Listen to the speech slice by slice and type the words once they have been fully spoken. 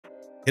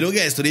Hello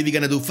guys, today we're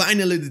gonna do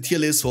finally the tier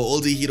list for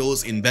all the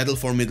heroes in Battle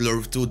for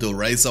Middle-earth 2, the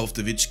Rise of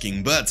the Witch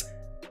King. But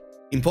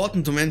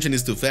important to mention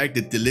is the fact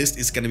that the list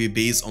is gonna be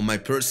based on my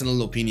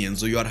personal opinion,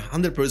 so you are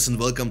 100%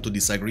 welcome to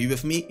disagree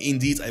with me.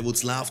 Indeed, I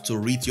would love to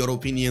read your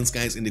opinions,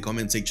 guys, in the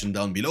comment section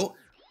down below.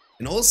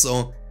 And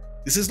also,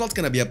 this is not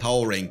gonna be a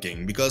power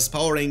ranking, because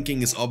power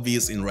ranking is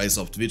obvious in Rise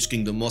of the Witch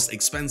King. The most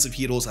expensive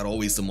heroes are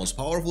always the most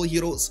powerful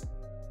heroes.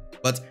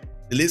 But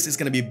the list is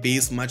gonna be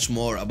based much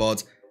more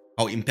about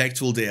how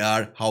impactful they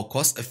are, how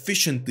cost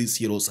efficient these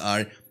heroes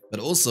are, but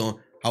also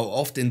how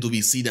often do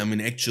we see them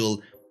in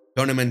actual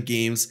tournament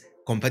games,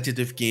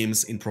 competitive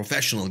games, in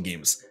professional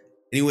games.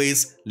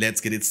 Anyways,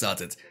 let's get it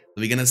started. So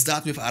we're gonna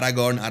start with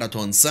Aragorn,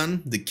 Arathorn's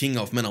son, the king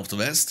of Men of the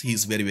West.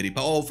 He's very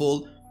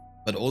powerful,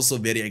 but also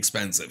very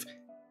expensive.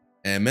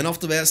 Men of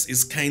the West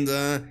is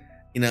kinda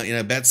in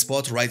a bad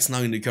spot right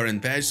now in the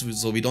current patch,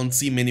 so we don't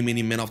see many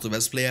Men of the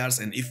West players,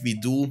 and if we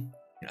do,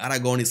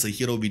 Aragorn is a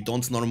hero we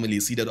don't normally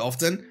see that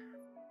often.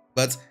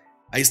 But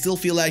I still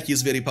feel like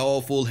he's very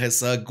powerful,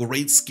 has a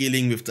great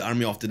scaling with the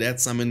Army of the Dead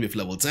summon with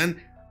level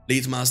 10.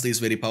 Blade Master is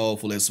very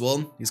powerful as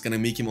well. He's gonna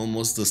make him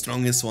almost the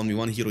strongest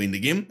 1v1 hero in the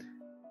game.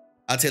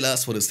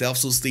 Atelas for the self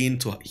sustain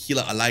to heal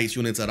allied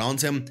units around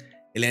him.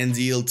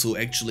 Elendil to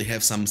actually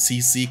have some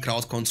CC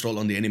crowd control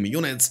on the enemy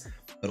units.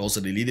 But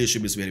also the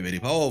leadership is very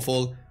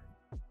powerful.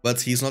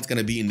 But he's not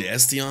gonna be in the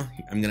S tier.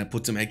 I'm gonna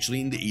put him actually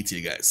in the E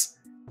tier, guys.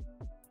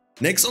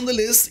 Next on the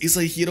list is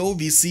a hero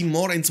we see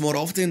more and more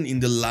often in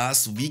the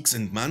last weeks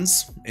and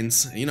months, and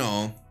you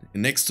know,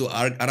 next to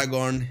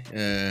Aragorn,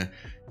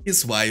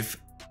 his wife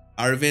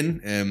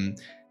Arwen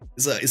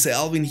is a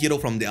Alvin hero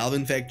from the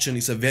Alvin faction.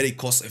 Is a very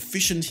cost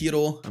efficient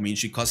hero. I mean,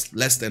 she costs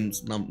less than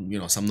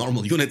some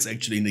normal units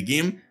actually in the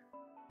game.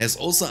 Has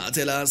also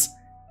Atelas.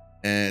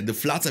 The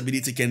Flood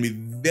ability can be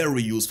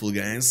very useful,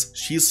 guys.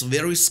 She's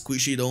very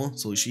squishy though,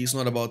 so she's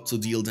not about to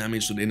deal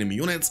damage to the enemy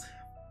units,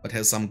 but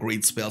has some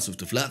great spells with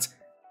the Flood.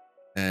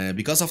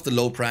 Because of the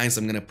low price,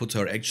 I'm gonna put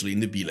her actually in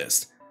the B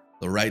list,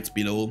 so right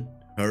below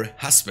her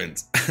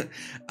husband.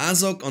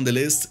 Azog on the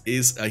list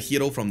is a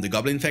hero from the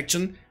Goblin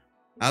faction.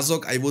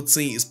 Azog, I would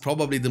say, is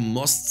probably the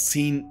most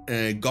seen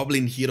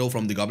Goblin hero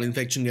from the Goblin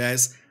faction,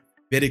 guys.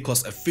 Very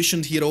cost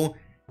efficient hero,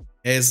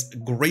 has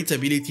great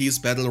abilities,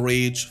 Battle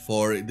Rage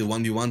for the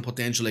 1v1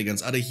 potential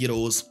against other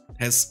heroes,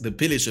 has the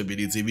Pillage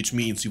ability, which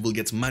means you will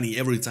get money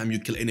every time you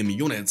kill enemy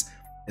units,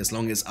 as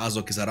long as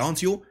Azog is around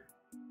you.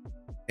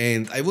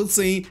 And I would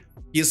say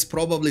he is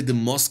probably the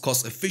most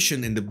cost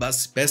efficient and the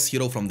best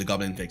hero from the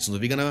Goblin faction. So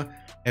we're gonna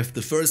have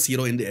the first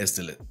hero in the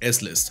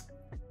S list.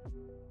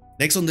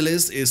 Next on the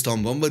list is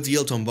Tom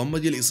Bombadil. Tom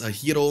Bombadil is a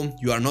hero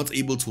you are not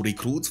able to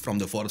recruit from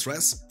the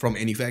fortress, from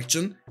any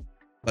faction,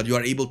 but you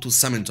are able to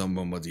summon Tom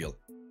Bombadil.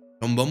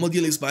 Tom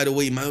Bombadil is, by the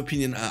way, in my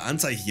opinion, an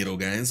anti-hero,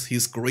 guys.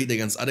 He's great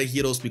against other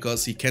heroes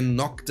because he can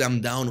knock them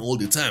down all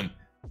the time.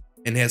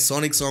 And has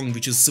Sonic Song,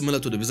 which is similar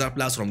to the Wizard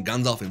Blast from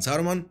Gandalf and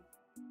Saruman.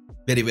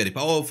 Very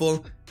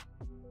powerful.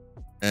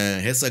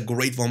 Has a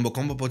great wombo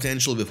combo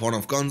potential with Horn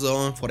of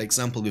Gonzo, for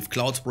example with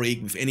Cloud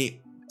Break, with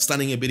any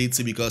stunning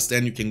ability, because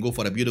then you can go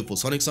for a beautiful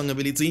Sonic Song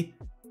ability.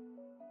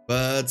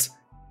 But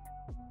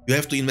you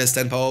have to invest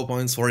 10 power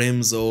points for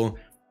him, so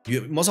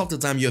most of the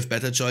time you have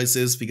better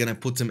choices. We're gonna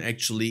put him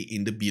actually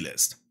in the B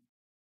list.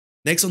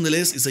 Next on the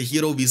list is a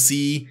hero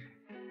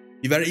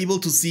we were able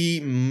to see,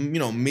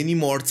 many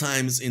more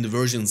times in the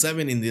version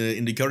 7, in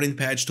the current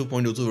patch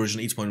 2.02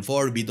 version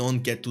 8.4. We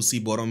don't get to see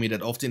Boromir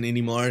that often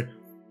anymore.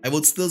 I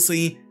would still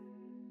say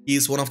he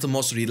is one of the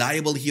most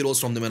reliable heroes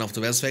from the Men of the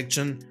West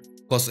faction.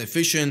 Cost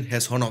efficient,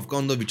 has Horn of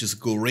Gondor, which is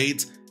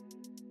great,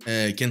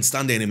 can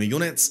stun the enemy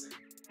units,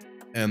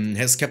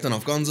 has Captain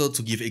of Gonzo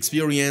to give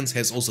experience,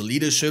 has also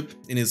leadership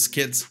in his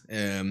kit,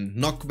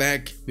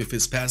 knockback with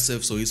his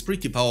passive, so he's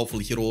pretty powerful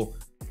hero.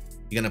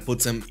 You're gonna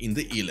put him in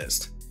the E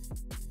list,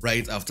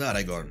 right after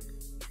Aragorn.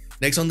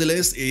 Next on the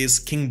list is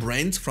King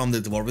Brand from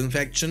the Dwarven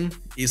faction.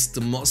 Is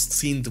the most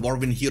seen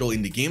Dwarven hero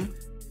in the game.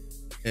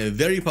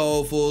 Very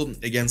powerful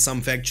against some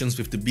factions.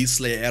 With the Beast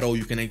Slayer arrow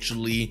you can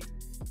actually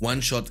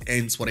one-shot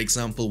ants, for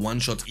example,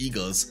 one-shot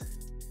eagles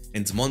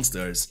and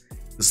monsters.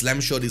 The Slam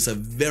Shot is a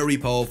very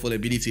powerful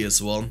ability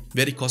as well.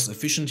 Very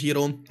cost-efficient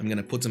hero. I'm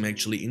gonna put him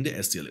actually in the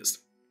S tier list.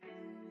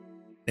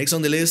 Next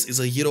on the list is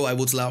a hero I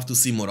would love to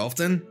see more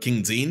often,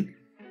 King Zane.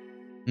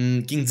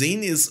 King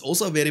Zane is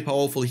also a very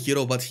powerful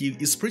hero, but he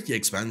is pretty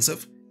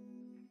expensive.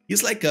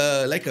 He's like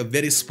a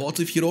very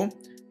sportive hero.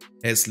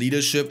 Has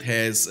leadership,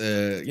 has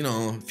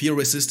fear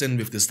resistant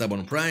with the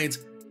Stubborn Pride,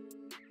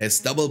 has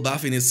double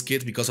buff in his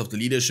kit because of the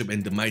leadership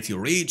and the Mighty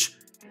Rage.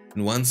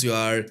 And once you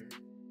are,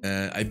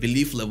 I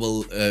believe,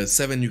 level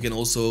 7, you can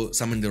also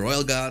summon the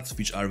Royal Guard,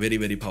 which are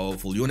very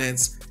powerful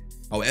units.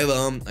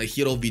 However, a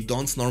hero we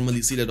don't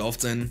normally see that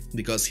often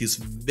because he's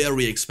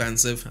very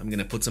expensive. I'm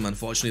gonna put him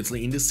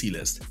unfortunately in the C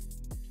list.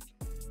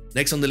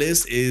 Next on the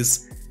list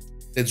is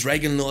the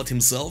Dragon Lord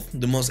himself,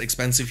 the most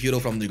expensive hero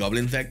from the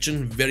Goblin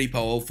faction. Very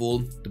powerful,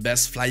 the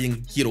best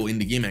flying hero in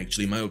the game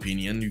actually, in my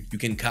opinion. You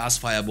can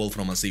cast Fireball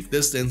from a safe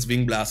distance.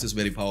 Wing Blast is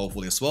very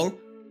powerful as well.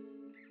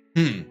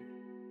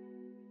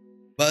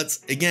 But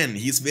again,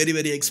 he's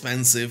very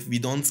expensive, we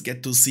don't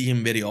get to see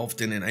him very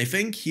often, and I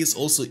think he's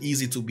also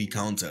easy to be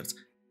countered.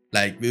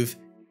 Like with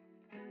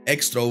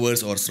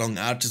extroverts or strong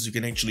archers, you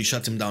can actually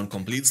shut him down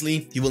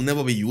completely. He will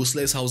never be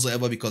useless,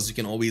 however, because you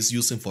can always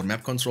use him for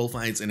map control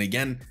fights, and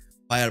again,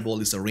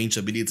 Fireball is a range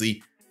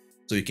ability,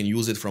 so you can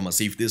use it from a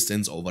safe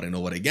distance over and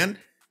over again.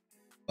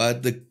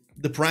 But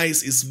the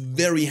price is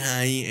very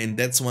high, and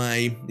that's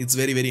why it's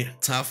very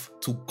tough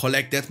to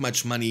collect that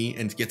much money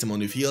and get him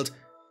on the field.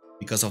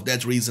 Because of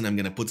that reason, I'm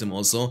gonna put him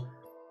also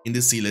in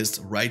the C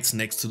list right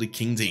next to the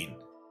King Dane.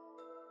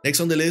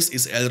 Next on the list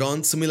is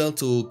Elrond, similar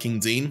to King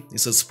Dane.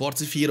 He's a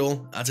sportive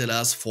hero,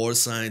 Atelas,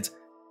 foresight,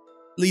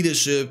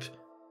 leadership.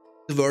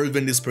 The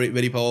whirlwind is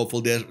very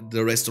powerful,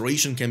 the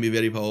restoration can be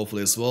very powerful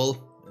as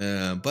well,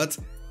 but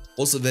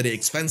also very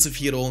expensive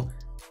hero.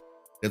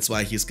 That's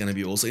why he's gonna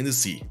be also in the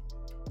C.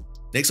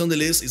 Next on the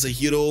list is a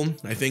hero,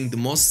 I think the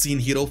most seen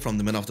hero from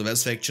the Men of the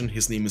West faction.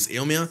 His name is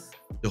Eomer,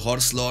 the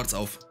Horse Lord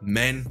of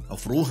Men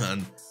of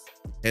Rohan.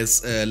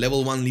 Has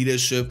level 1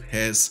 leadership,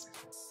 has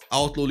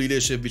outlaw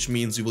leadership, which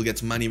means you will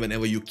get money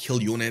whenever you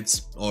kill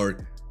units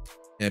or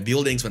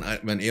buildings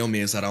when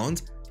Eomer is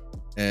around.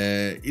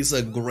 Is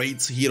a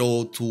great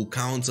hero to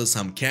counter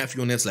some Cav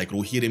units like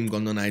Rohirrim,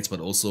 Gondor Knights, but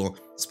also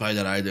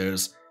Spider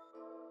Riders.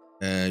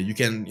 You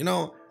can,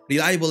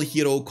 reliable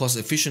hero, cost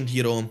efficient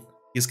hero.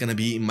 He's gonna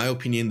be, in my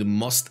opinion, the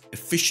most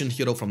efficient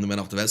hero from the Men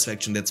of the West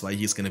faction. That's why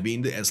he's gonna be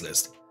in the S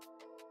list.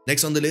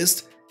 Next on the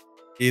list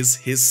is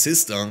his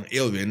sister,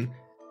 Eowyn.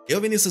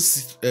 Eowyn is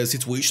a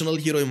situational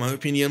hero, in my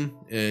opinion.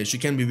 She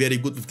can be very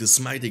good with the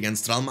smite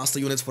against Thrallmaster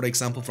units, for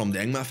example, from the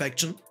Angmar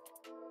faction.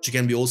 She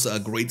can be also a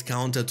great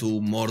counter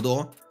to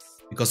Mordor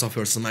because of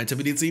her smite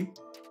ability.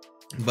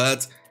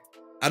 But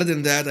other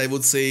than that, I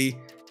would say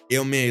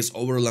Eomer is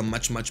overall a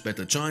much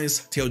better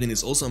choice. Theoden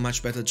is also a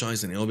much better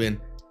choice than Eowyn.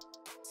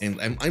 And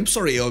I'm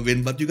sorry,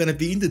 Eowyn, but you're gonna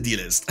be in the D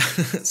list.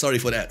 Sorry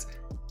for that.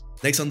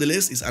 Next on the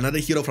list is another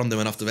hero from the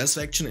Men of the West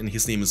faction, and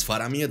his name is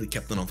Faramir, the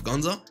captain of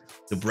Gondor,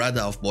 the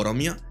brother of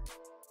Boromir.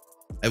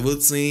 I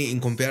would say, in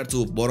compared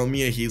to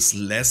Boromir, he's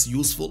less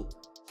useful.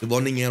 The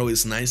bonding arrow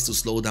is nice to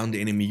slow down the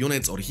enemy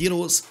units or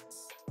heroes.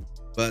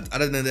 But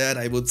other than that,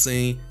 I would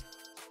say,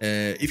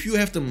 if you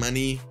have the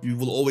money, you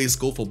will always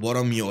go for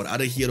Boromir or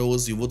other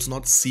heroes. You would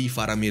not see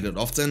Faramir that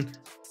often.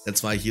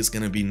 That's why he's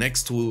gonna be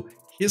next to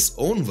his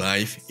own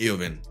wife,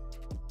 Eowyn.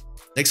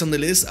 Next on the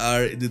list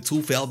are the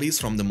two Felbeys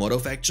from the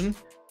Mordor faction,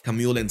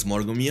 Camille and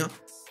Morgomir.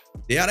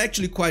 They are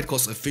actually quite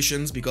cost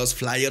efficient because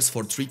flyers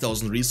for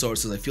 3000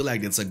 resources, I feel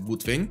like that's a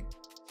good thing.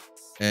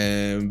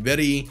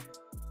 Very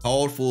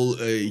powerful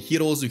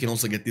heroes, you can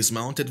also get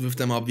dismounted with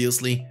them,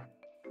 obviously.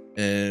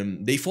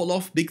 They fall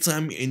off big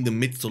time in the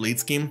mid to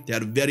late game. They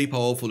are very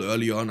powerful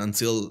early on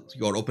until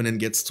your opponent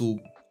gets to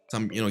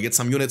get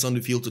some units on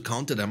the field to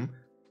counter them.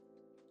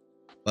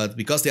 But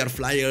because they are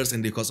flyers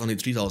and they cost only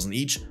 3000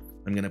 each,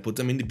 I'm gonna put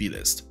them in the B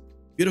list.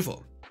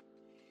 Beautiful.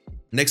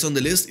 Next on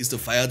the list is the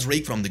Fire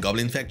Drake from the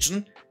Goblin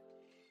faction.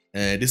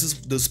 This is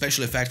the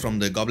special effect from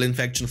the Goblin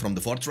faction from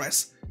the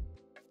Fortress.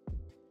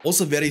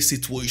 Also very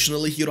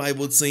situational hero, I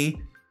would say.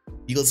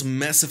 Deals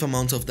massive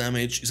amount of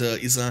damage.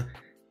 Is a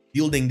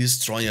building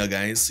destroyer,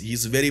 guys.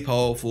 He's very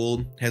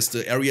powerful, has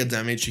the area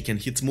damage, he can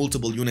hit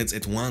multiple units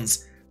at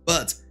once,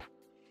 but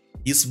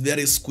he's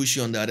very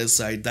squishy on the other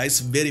side, dies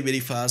very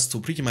fast to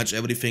pretty much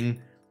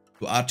everything,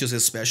 to archers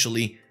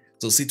especially.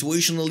 So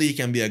situationally he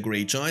can be a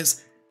great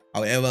choice.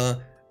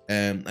 However,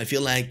 I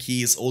feel like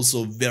he is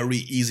also very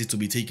easy to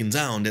be taken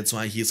down. That's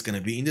why he's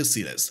gonna be in the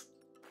C list.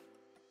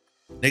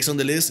 Next on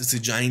the list is the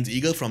Giant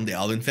Eagle from the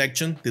Elven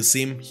faction. The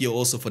same here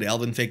also for the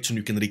Elven faction,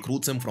 you can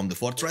recruit them from the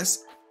Fortress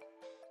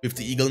with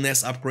the Eagle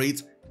Nest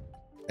upgrade.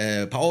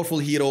 Powerful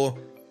hero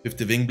with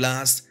the Wing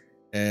Blast,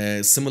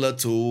 similar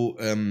to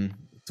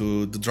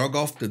the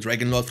Drogoth, the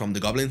Dragon Lord from the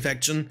Goblin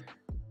faction.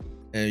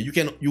 You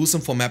can use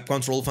him for map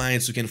control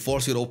fights, you can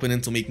force your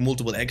opponent to make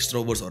multiple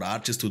extroverts or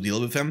archers to deal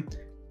with him.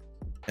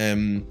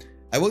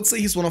 I would say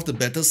he's one of the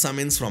better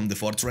summons from the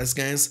Fortress,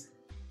 guys.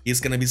 He's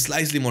gonna be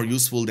slightly more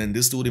useful than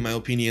this dude in my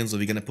opinion, so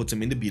we're gonna put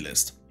him in the B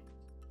list.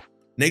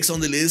 Next on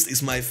the list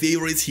is my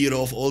favorite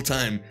hero of all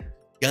time,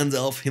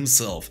 Gandalf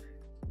himself.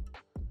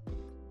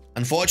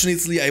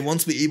 Unfortunately, I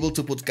won't be able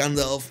to put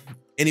Gandalf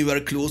anywhere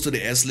close to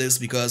the S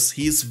list because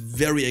he's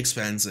very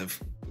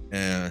expensive.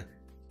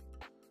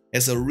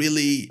 Has a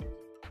really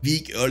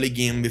weak early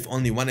game with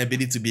only one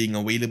ability being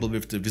available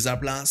with the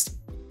Wizard Blast.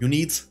 You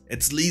need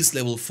at least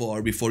level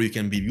 4 before you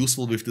can be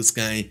useful with this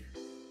guy.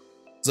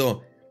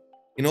 So,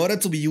 in order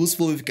to be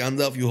useful with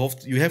Gandalf,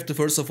 you have to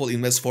first of all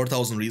invest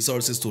 4000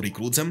 resources to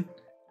recruit him.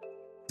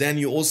 Then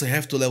you also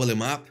have to level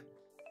him up.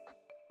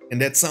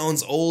 And that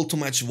sounds all too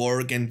much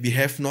work, and we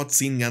have not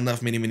seen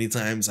Gandalf many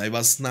times.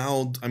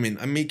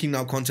 I'm making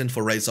now content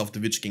for Rise of the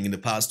Witch King in the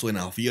past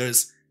 2.5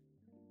 years.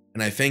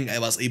 And I think I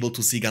was able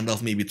to see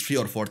Gandalf maybe 3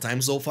 or 4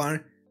 times so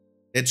far.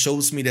 That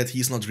shows me that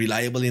he's not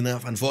reliable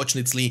enough.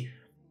 Unfortunately,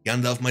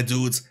 Gandalf, my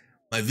dude,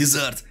 my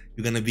wizard,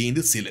 you're gonna be in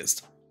the C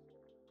list.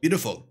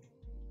 Beautiful.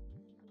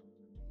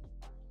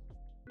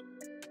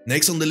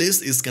 Next on the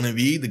list is gonna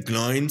be the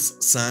Gloin's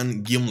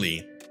son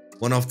Gimli.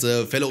 one of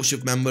the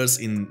fellowship members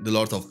in the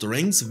Lord of the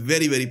Rings.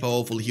 Very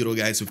powerful hero,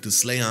 guys. With the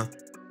Slayer,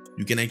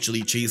 you can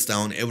actually chase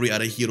down every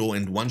other hero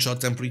and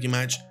one-shot them pretty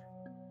much.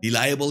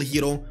 Reliable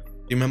hero.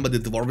 Remember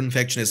that the Dwarven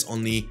faction has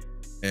only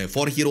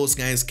 4 heroes,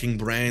 guys. King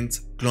Brand,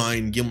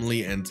 Gloin,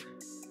 Gimli, and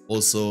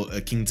also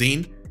King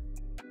Dane.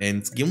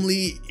 And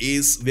Gimli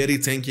is very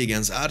tanky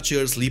against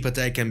archers. Leap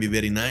attack can be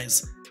very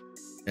nice.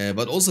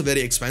 But also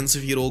very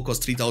expensive hero,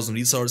 costs 3000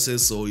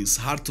 resources, so it's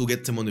hard to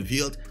get him on the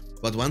field.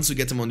 But once you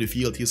get him on the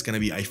field, he's gonna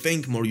be, I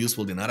think, more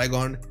useful than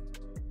Aragorn.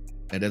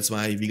 And that's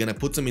why we're gonna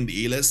put him in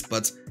the A list,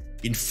 but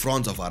in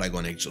front of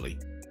Aragorn actually.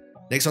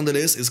 Next on the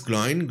list is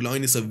Gloin.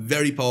 Gloin is a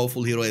very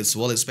powerful hero as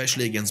well,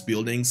 especially against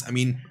buildings. I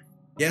mean,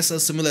 he has a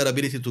similar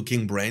ability to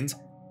King Brand,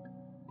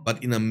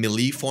 but in a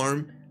melee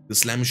form. The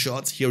slam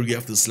shot, here you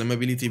have the slam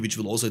ability, which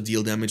will also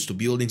deal damage to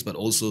buildings, but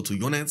also to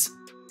units.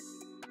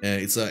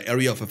 It's an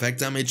area of effect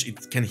damage,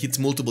 it can hit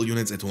multiple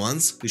units at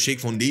once. The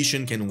Shake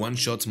Foundation can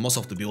one-shot most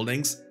of the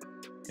buildings.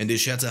 And the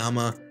Shatter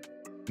Hammer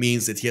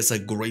means that he has a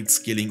great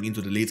scaling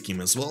into the late game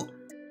as well.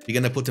 We're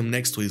gonna put him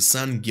next to his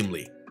son,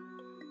 Gimli.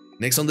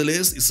 Next on the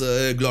list is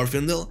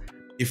Glorfindel.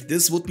 If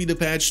this would be the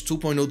patch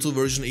 2.02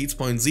 version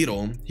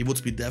 8.0, he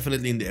would be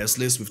definitely in the S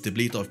list. With the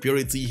Blade of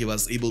Purity, he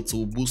was able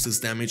to boost his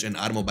damage and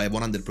armor by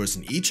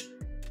 100% each.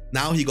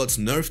 Now he got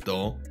nerfed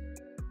though.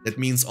 That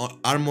means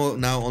armor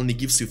now only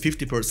gives you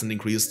 50%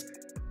 increased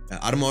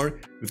armor.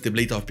 With the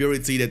Blade of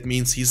Purity, that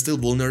means he's still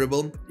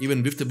vulnerable.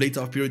 Even with the Blade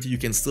of Purity, you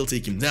can still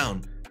take him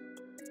down.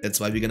 That's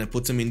why we're gonna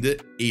put him in the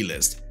A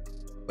list.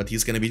 But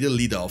he's gonna be the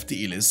leader of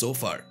the A list so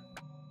far.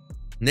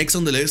 Next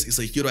on the list is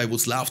a hero I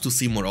would love to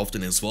see more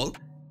often as well.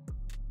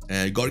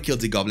 Gorkil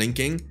the Goblin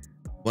King,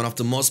 one of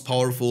the most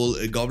powerful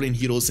goblin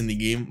heroes in the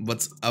game,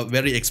 but a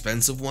very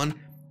expensive one.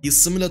 He's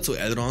similar to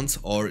Elrond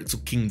or to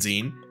King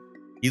Dane.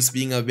 He's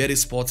being a very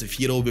sportive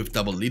hero with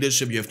double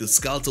leadership. You have the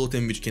Skull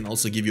Totem, which can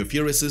also give you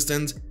fear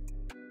resistant.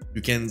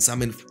 You can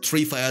summon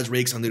 3 Fire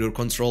Drakes under your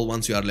control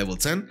once you are level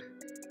 10.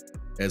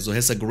 So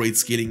has a great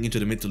scaling into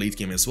the mid to late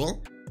game as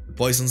well. The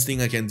Poison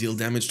Stinger can deal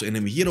damage to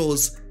enemy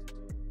heroes.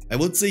 I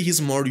would say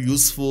he's more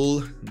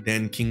useful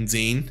than King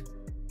Dane,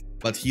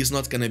 but he's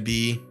not gonna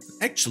be...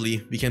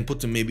 Actually, we can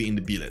put him maybe in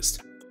the B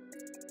list.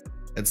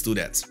 Let's do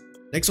that.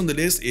 Next on the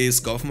list is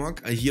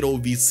Gothmog, a hero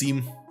we've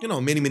seen,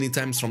 many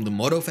times from the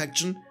Mordor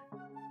faction.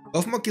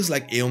 Gothmog is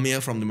like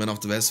Eomer from the Men of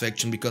the West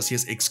faction because he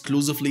has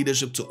exclusive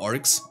leadership to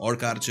orcs,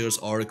 orc archers,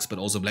 orcs, but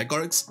also black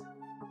orcs.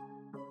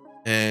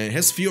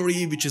 Has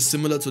Fury, which is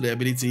similar to the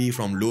ability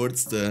from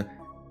Lourdes, the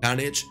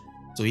Carnage.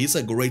 So he's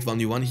a great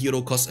 1v1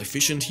 hero, cost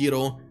efficient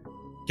hero.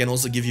 Can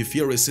also give you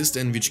fear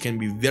resistant, which can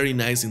be very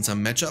nice in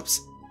some matchups.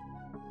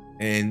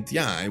 And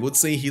yeah, I would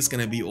say he's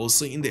gonna be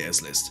also in the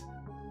S list.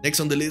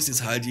 Next on the list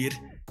is Haldir.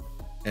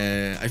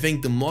 I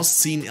think the most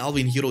seen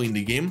Elven hero in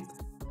the game.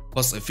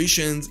 Cost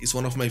efficient is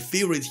one of my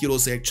favorite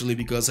heroes actually,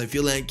 because I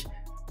feel like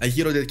a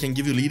hero that can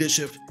give you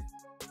leadership,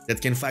 that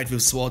can fight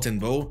with sword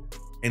and bow,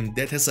 and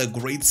that has a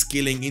great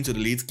scaling into the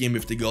late game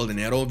with the Golden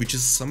Arrow, which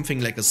is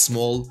something like a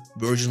small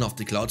version of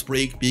the Cloud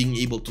Break, being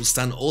able to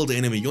stun all the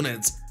enemy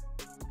units.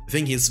 I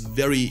think he's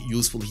very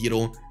useful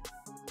hero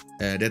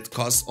that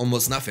costs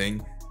almost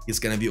nothing. He's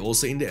gonna be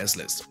also in the S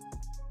list.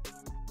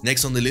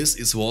 Next on the list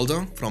is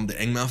Walder from the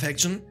Angmar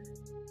faction.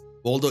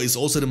 Walder is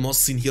also the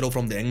most seen hero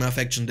from the Angmar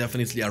faction,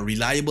 definitely a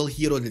reliable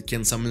hero that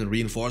can summon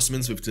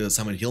reinforcements with the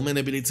Summon Hillman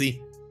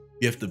ability.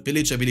 You have the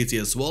Pillage ability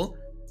as well.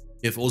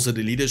 You have also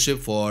the leadership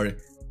for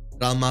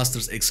Realm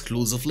Masters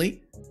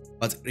exclusively.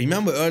 But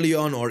remember, early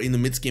on or in the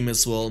mid game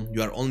as well,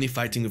 you are only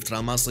fighting with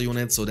Realm Master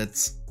units, so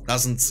that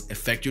doesn't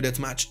affect you that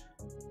much.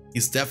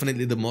 He's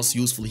definitely the most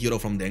useful hero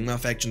from the Angmar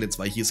faction, that's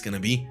why he's gonna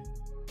be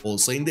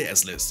also in the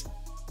S list.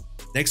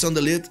 Next on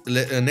the list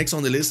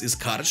is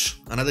Karsh,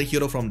 another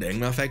hero from the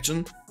Angmar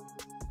faction.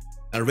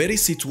 A very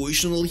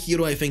situational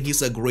hero. I think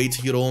he's a great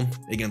hero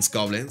against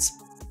goblins.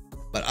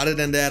 But other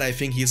than that, I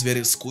think he's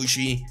very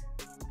squishy.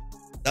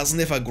 Doesn't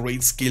have a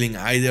great scaling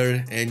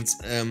either, and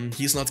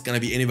he's not gonna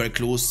be anywhere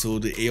close to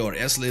the A or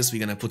S list. We're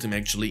gonna put him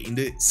actually in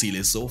the C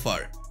list so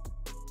far.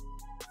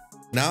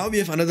 Now we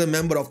have another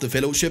member of the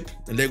Fellowship,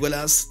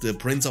 Legolas, the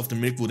Prince of the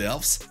Milkwood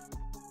Elves.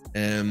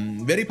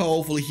 Very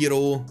powerful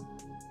hero,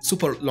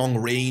 super long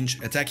range,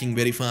 attacking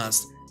very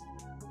fast.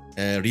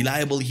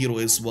 Reliable hero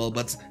as well,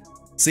 but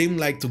same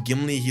like to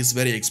Gimli, he's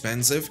very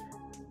expensive.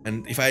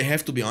 And if I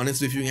have to be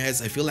honest with you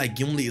guys, I feel like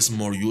Gimli is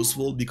more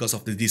useful because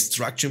of the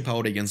destruction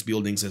power against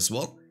buildings as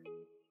well.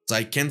 So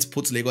I can't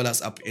put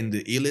Legolas up in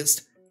the A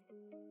list,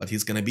 but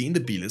he's gonna be in the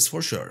B list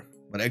for sure.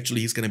 But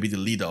actually he's gonna be the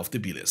leader of the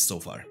B list so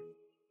far.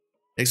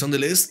 Next on the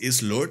list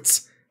is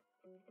Lourdes.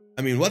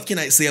 I mean, what can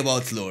I say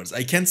about Lourdes?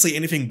 I can't say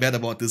anything bad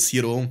about this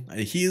hero.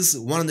 He is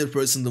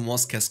 100% the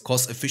most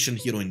cost efficient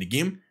hero in the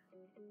game.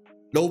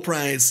 Low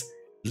price,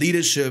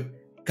 leadership,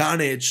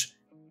 carnage,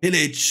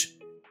 pillage.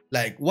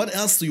 Like, what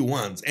else do you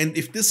want? And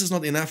if this is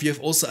not enough, you have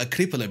also a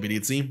cripple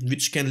ability,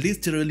 which can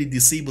literally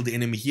disable the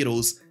enemy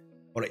heroes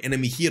or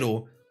enemy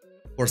hero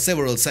for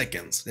several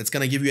seconds. That's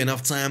gonna give you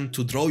enough time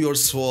to draw your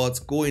sword,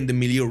 go in the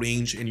melee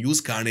range and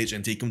use carnage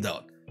and take him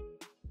down.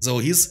 So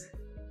he's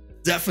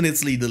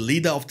definitely the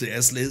leader of the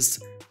S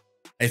list.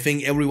 I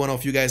think every one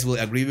of you guys will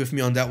agree with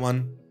me on that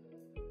one.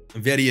 A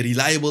very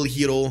reliable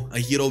hero, a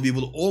hero we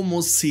will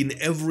almost see in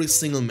every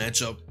single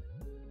matchup.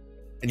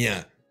 And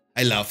yeah,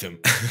 I love him.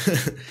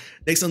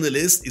 Next on the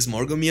list is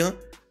Morgomir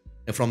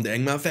from the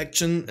Angmar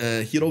faction,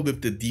 a hero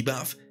with the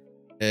debuff.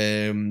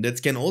 That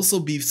can also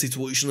be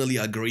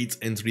situationally a great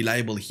and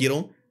reliable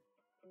hero.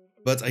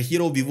 But a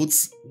hero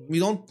we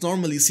don't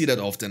normally see that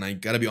often, I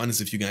gotta be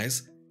honest with you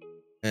guys.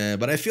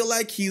 But I feel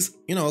like he's,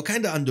 you know,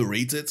 kinda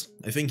underrated.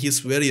 I think he's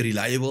very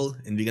reliable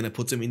and we're gonna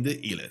put him in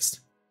the E list.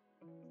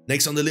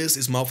 Next on the list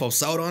is Mouth of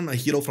Sauron, a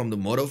hero from the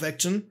Mordor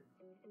faction.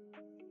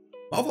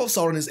 Mouth of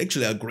Sauron is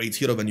actually a great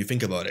hero when you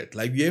think about it.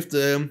 Like, we have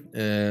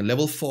the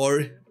level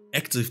 4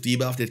 active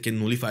debuff that can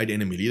nullify the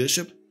enemy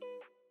leadership.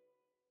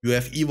 You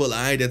have Evil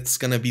Eye, that's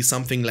gonna be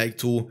something like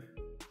to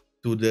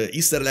the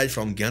Easterlight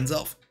from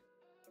Gandalf.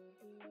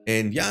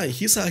 And yeah,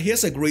 he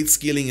has a great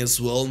scaling as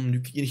well.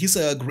 He's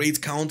a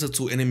great counter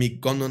to enemy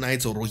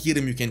Gondor or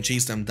Rohirrim. You can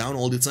chase them down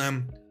all the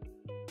time.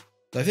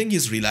 So I think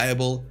he's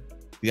reliable.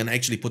 We're gonna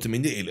actually put him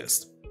in the A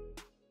list.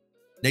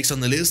 Next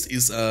on the list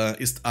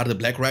are the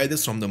Black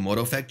Riders from the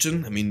Mordor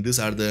faction. I mean, these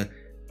are the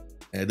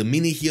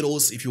mini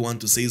heroes, if you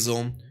want to say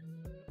so.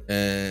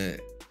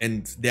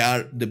 And they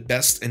are the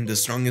best and the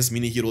strongest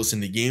mini heroes in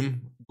the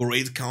game.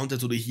 Great counter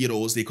to the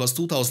heroes. They cost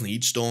 2000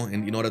 each though,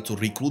 and in order to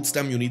recruit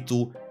them, you need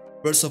to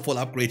first of all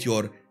upgrade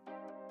your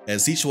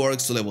siege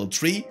works to level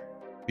 3,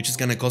 which is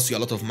gonna cost you a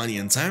lot of money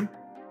and time.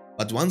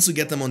 But once you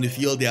get them on the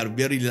field, they are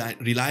very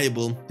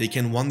reliable. They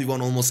can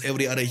 1v1 almost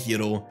every other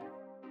hero.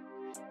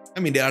 I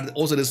mean, they are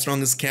also the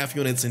strongest cav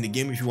units in the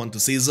game, if you want to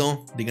say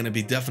so. They're gonna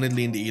be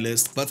definitely in the E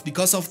list, but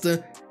because of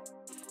the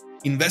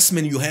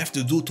investment you have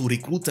to do to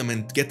recruit them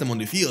and get them on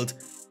the field,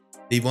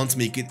 they won't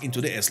make it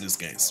into the S list,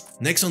 guys.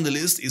 Next on the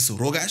list is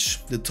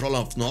Rogash, the Troll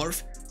of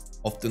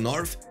the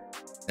North.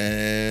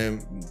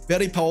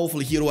 Very powerful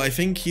hero. I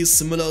think he's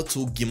similar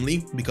to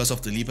Gimli because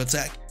of the leap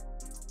attack.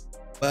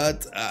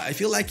 But I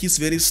feel like he's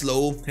very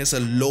slow, has a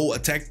low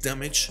attack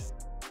damage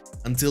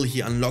until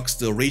he unlocks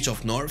the Rage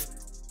of North,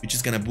 which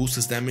is gonna boost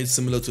his damage,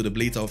 similar to the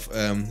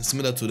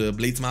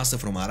Blade Master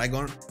from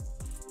Aragorn.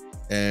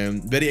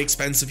 Very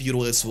expensive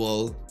hero as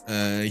well.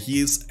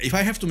 If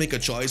I have to make a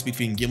choice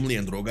between Gimli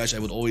and Rogash, I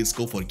would always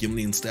go for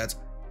Gimli instead.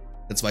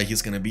 That's why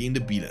he's gonna be in the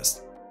B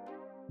list.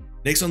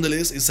 Next on the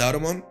list is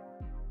Saruman,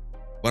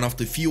 one of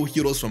the few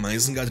heroes from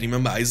Isengard.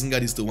 Remember,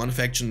 Isengard is the one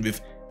faction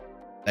with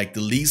like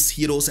the least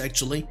heroes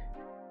actually.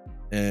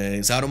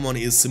 Saruman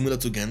is similar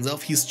to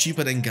Gandalf. He's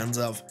cheaper than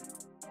Gandalf.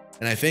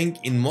 And I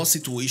think in most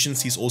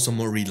situations he's also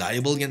more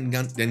reliable than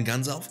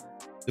Gandalf.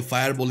 The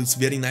fireball is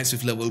very nice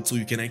with level 2,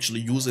 you can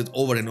actually use it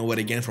over and over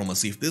again from a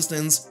safe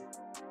distance.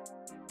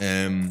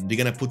 We're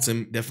gonna put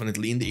him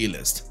definitely in the A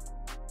list.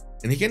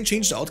 And he can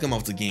change the outcome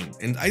of the game.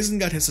 And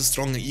Isengard has a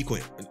stronger eco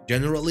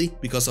generally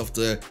because of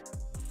the,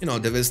 you know,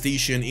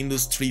 devastation,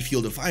 industry,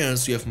 field of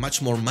fires. You have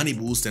much more money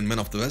boost than Men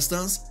of the West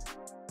does.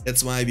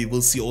 That's why we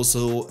will see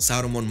also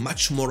Saruman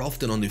much more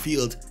often on the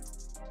field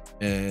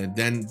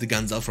than the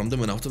Gandalf from the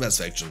Men of the West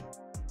faction.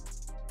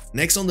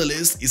 Next on the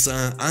list is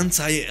an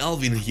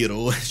anti-Elven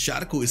hero.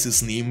 Sharku is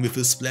his name with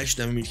his splash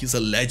damage. He's a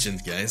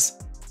legend, guys.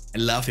 I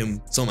love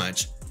him so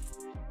much.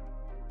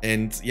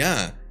 And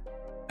yeah,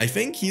 I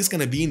think he's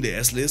gonna be in the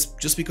S list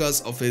just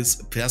because of his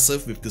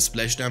passive with the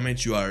splash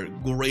damage. You are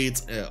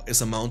great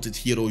as a mounted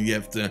hero. You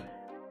have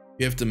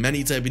the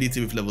man-eater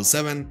ability with level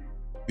 7,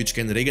 which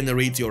can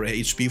regenerate your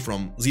HP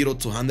from 0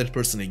 to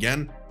 100%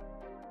 again.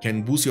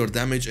 Can boost your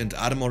damage and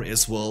armor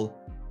as well.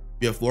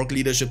 You have work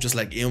leadership just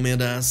like Eomer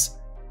does.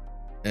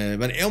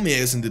 When Eomer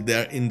is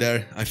in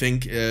there, I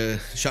think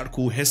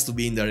Sharku has to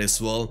be in there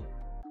as well.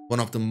 One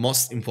of the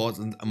most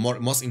important,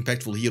 most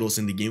impactful heroes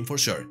in the game for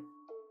sure.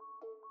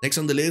 Next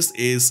on the list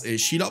is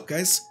Shelob,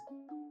 guys,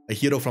 a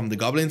hero from the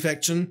Goblin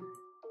faction.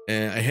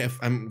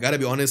 I'm gotta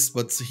be honest,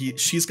 but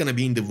she's gonna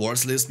be in the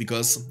Wars list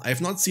because I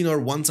have not seen her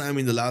one time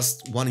in the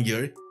last 1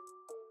 year.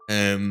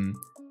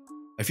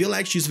 I feel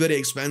like she's very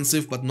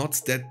expensive but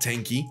not that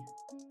tanky.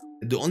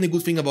 The only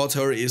good thing about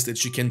her is that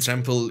she can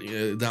trample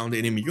down the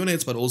enemy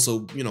units, but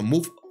also, you know,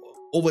 move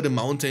over the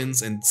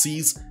mountains and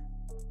seas.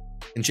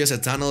 And she has a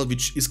tunnel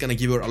which is gonna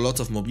give her a lot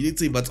of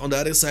mobility, but on the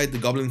other side the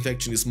Goblin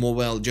faction is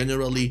mobile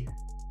generally.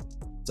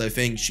 So I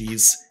think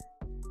she's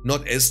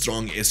not as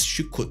strong as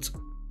she could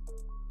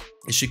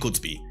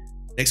be.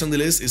 Next on the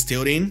list is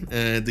Theoden,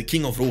 the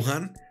King of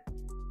Rohan.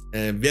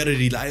 Very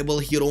reliable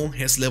hero,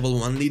 has level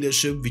 1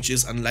 leadership, which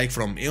is unlike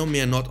from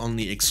Eomer, not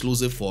only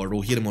exclusive for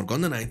Rohirrim or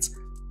Gondor Knights,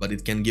 but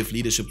it can give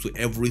leadership to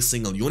every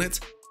single unit.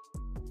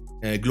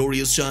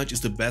 Glorious Charge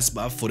is the best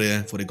buff for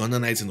the Gondor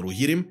Knights and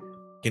Rohirrim,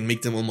 can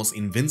make them almost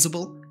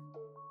invincible.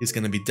 He's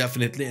gonna be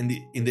definitely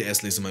in the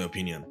S list in my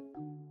opinion.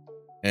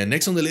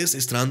 Next on the list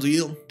is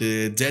Thranduil,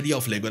 the daddy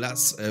of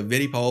Legolas, a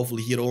very powerful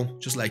hero,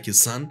 just like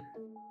his son.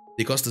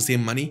 They cost the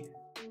same money.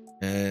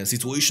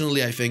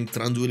 Situationally, I think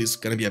Thranduil is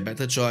gonna be a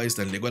better choice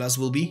than Legolas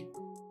will be.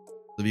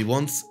 So we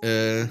won't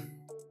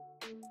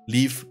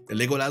leave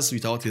Legolas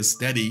without his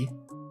daddy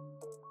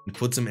and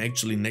put him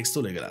actually next to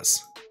Legolas.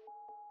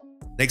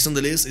 Next on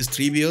the list is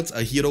Treebeard,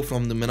 a hero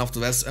from the Men of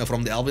the West,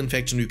 from the Alvin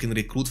faction you can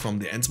recruit from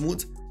the Ant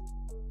mood.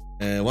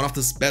 One of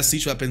the best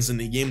siege weapons in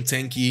the game,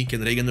 tanky,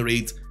 can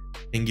regenerate,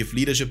 can give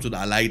leadership to the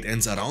allied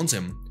ants around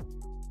him.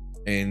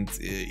 And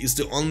is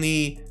the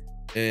only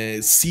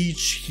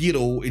siege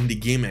hero in the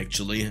game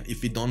actually,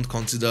 if we don't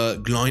consider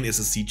Gloin as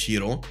a siege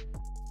hero.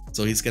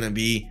 So he's gonna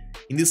be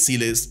in this C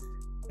list,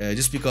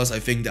 just because I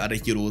think the other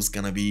heroes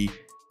gonna be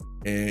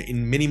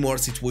in many more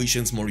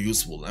situations more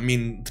useful. I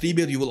mean,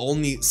 Treebeard, you will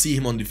only see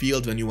him on the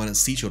field when you want to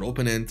siege your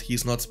opponent.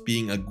 He's not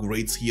being a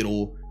great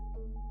hero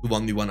to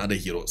 1v1 other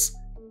heroes.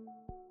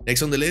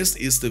 Next on the list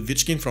is the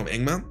Witch King from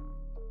Angmar.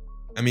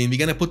 I mean, we're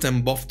gonna put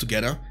them both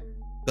together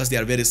because they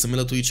are very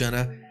similar to each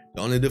other.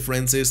 The only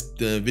difference is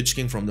the Witch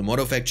King from the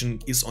Mordor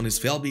faction is on his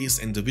fell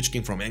beast and the Witch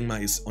King from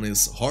Angmar is on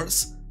his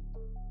horse.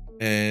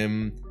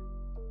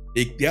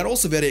 They are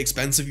also very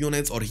expensive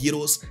units or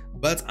heroes,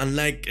 but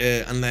unlike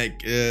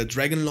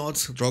Dragonlord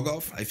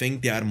Drogoth, I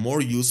think they are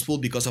more useful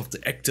because of the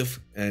active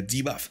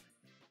debuff.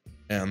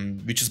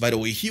 Which is, by the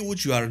way,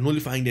 huge. You are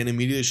nullifying the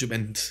enemy leadership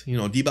and, you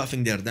know,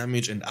 debuffing their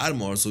damage and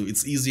armor, so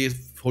it's easier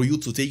for you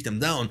to take them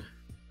down,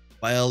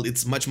 while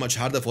it's much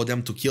harder for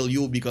them to kill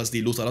you because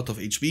they lose a lot of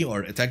HP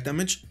or attack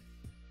damage.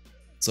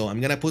 So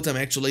I'm gonna put them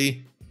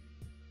actually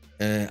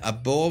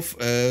above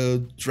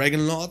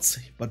Dragonlords,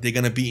 but they're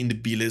gonna be in the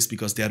B list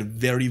because they are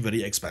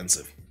very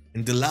expensive.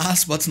 And the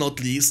last but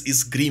not least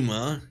is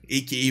Grima,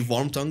 aka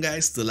Wormtongue,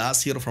 guys, the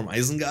last hero from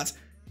Isengard.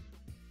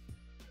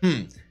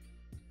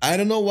 I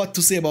don't know what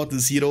to say about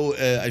this hero.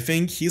 I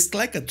think he's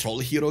like a troll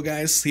hero,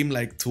 guys, same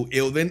like to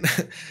Eowyn.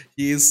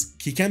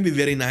 He can be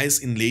very nice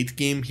in late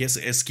game. He has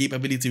an escape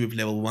ability with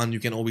level 1. You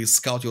can always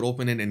scout your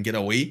opponent and get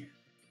away.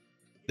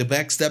 The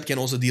backstab can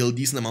also deal a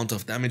decent amount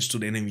of damage to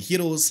the enemy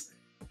heroes.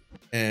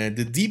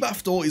 The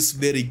debuff though is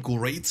very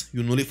great.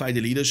 You nullify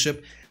the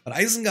leadership, but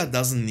Isengard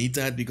doesn't need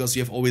that because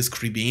you have always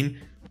Creebane,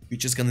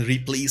 which is gonna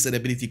replace that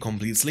ability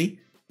completely.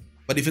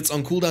 But if it's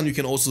on cooldown, you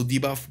can also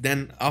debuff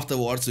then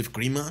afterwards with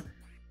Grima.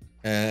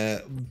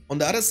 On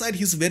the other side,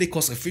 he's very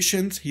cost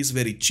efficient, he's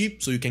very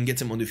cheap, so you can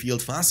get him on the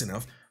field fast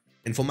enough.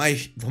 And for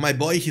my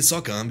boy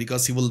Hisoka,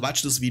 because he will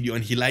watch this video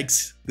and he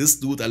likes this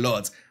dude a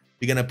lot,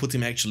 we're gonna put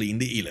him actually in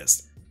the E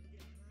list.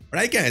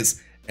 Alright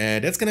guys,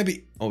 that's gonna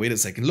be... Oh, wait a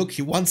second, look,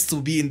 he wants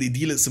to be in the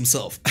D list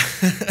himself.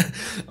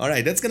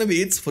 Alright, that's gonna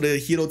be it for the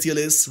hero tier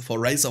list for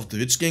Rise of the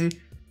Witch King.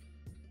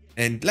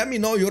 And let me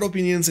know your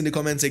opinions in the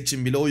comment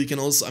section below. You can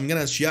also... I'm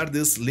gonna share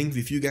this link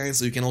with you guys,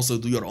 so you can also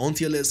do your own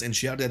tier list and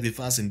share that with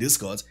us in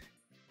Discord.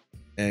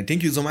 And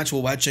thank you so much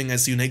for watching. I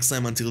see you next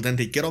time. Until then,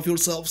 take care of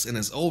yourselves, and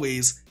as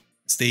always,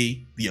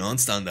 stay beyond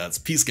standards.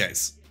 Peace,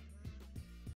 guys.